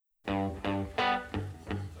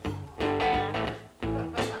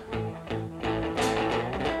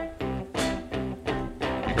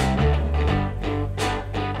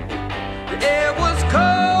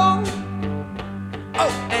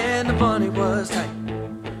was tight.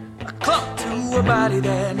 I clung to her body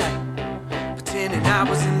that night, pretending I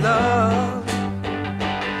was in love.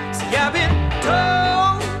 See, I've been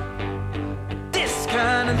told this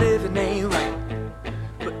kind of living ain't right,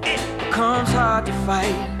 but it becomes hard to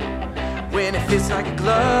fight when it fits like a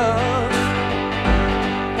glove.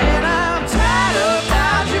 And I'm tired of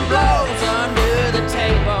dodging blows under the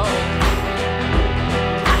table.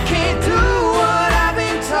 I can't do what I've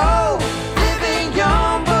been told, living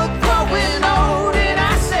young but growing old. And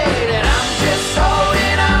I say that I'm just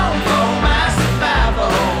holding on for my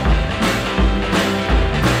survival,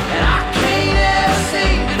 and I can't ever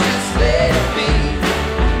seem to just let it be.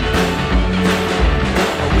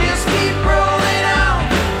 We'll just keep rolling on,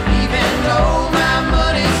 even though my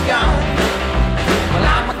money's gone. Well,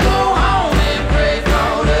 I'ma go home and pray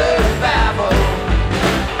for the revival.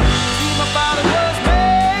 See, my father was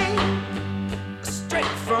made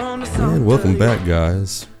straight from the sun. And welcome back,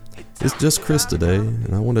 guys. It's just Chris today,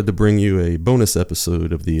 and I wanted to bring you a bonus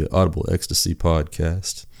episode of the Audible Ecstasy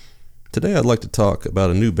podcast. Today I'd like to talk about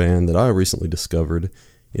a new band that I recently discovered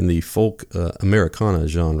in the folk Americana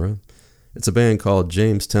genre. It's a band called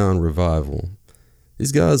Jamestown Revival.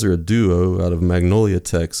 These guys are a duo out of Magnolia,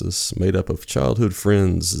 Texas, made up of childhood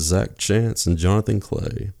friends Zach Chance and Jonathan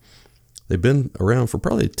Clay. They've been around for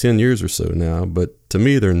probably 10 years or so now, but to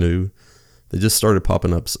me they're new. They just started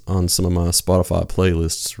popping up on some of my Spotify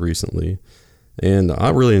playlists recently, and I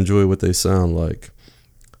really enjoy what they sound like.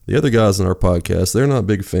 The other guys in our podcast, they're not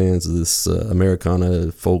big fans of this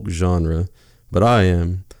Americana folk genre, but I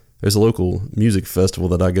am. There's a local music festival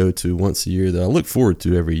that I go to once a year that I look forward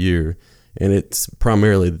to every year, and it's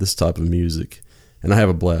primarily this type of music, and I have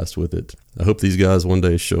a blast with it. I hope these guys one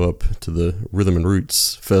day show up to the Rhythm and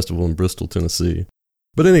Roots Festival in Bristol, Tennessee.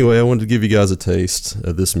 But anyway, I wanted to give you guys a taste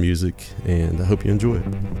of this music, and I hope you enjoy it.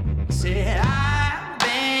 See, I've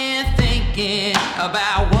been thinking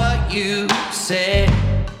about what you said.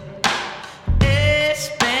 It's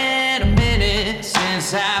been a minute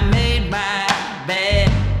since I made my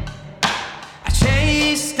bed. I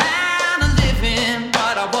chased down a living,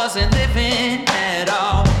 but I wasn't living at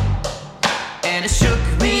all. And it shook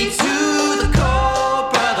me to the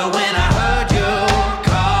core, brother, when I heard your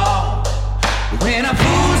call. When a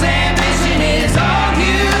fool's ambition is all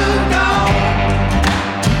you know,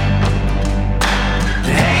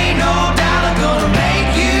 there ain't no dollar gonna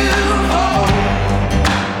make you whole.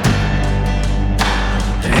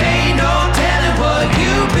 There ain't no telling what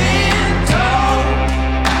you've been told,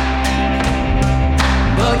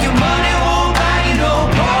 but your money won't buy you no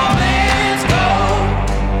poor man's gold.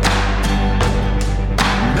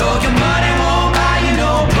 No, your money won't buy you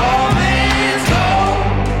no poor man's gold.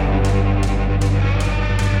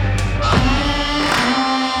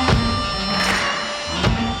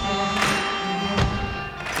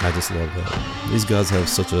 I just love that. These guys have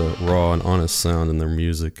such a raw and honest sound in their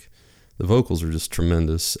music. The vocals are just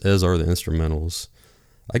tremendous, as are the instrumentals.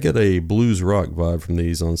 I get a blues rock vibe from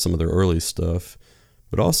these on some of their early stuff,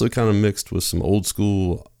 but also kind of mixed with some old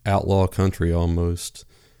school outlaw country almost.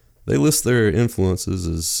 They list their influences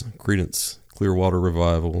as Creedence Clearwater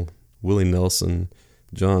Revival, Willie Nelson,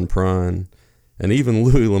 John Prine, and even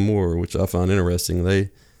Louis L'Amour, which I find interesting. They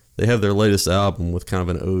have their latest album with kind of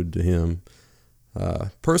an ode to him.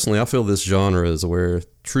 Personally, I feel this genre is where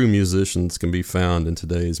true musicians can be found in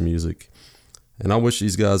today's music, and I wish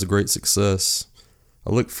these guys a great success. I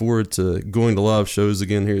look forward to going to live shows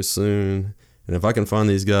again here soon, and if I can find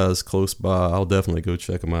these guys close by, I'll definitely go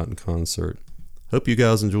check them out in concert. Hope you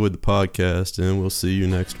guys enjoyed the podcast, and we'll see you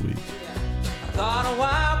next week. I thought a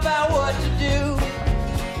while about what to do.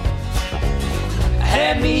 I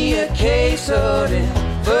had me a case of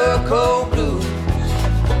them fur coat blues,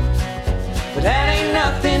 but that ain't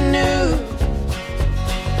nothing new.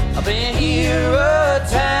 I've been here a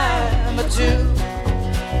time or two.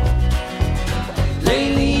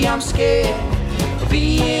 Lately I'm scared of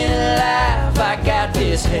being alive. I got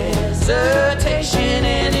this hesitation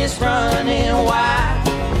and it's running wild.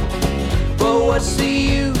 But what's the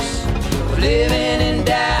use of living in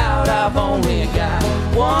doubt? I've only got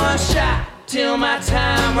one shot till my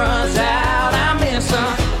time runs out. I'm in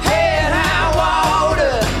some head high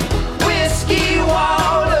water, whiskey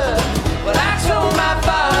water, but I told my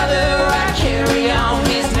father I carry on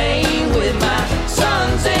his name with my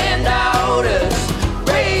sons and daughters,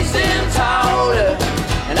 raise them taller,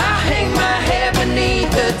 and I hang my head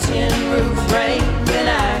beneath the tin roof frame when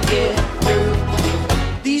I get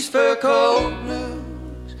through these fur coat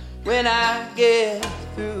blues. When I get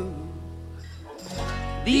through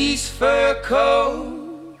these fur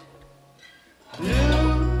coat blues.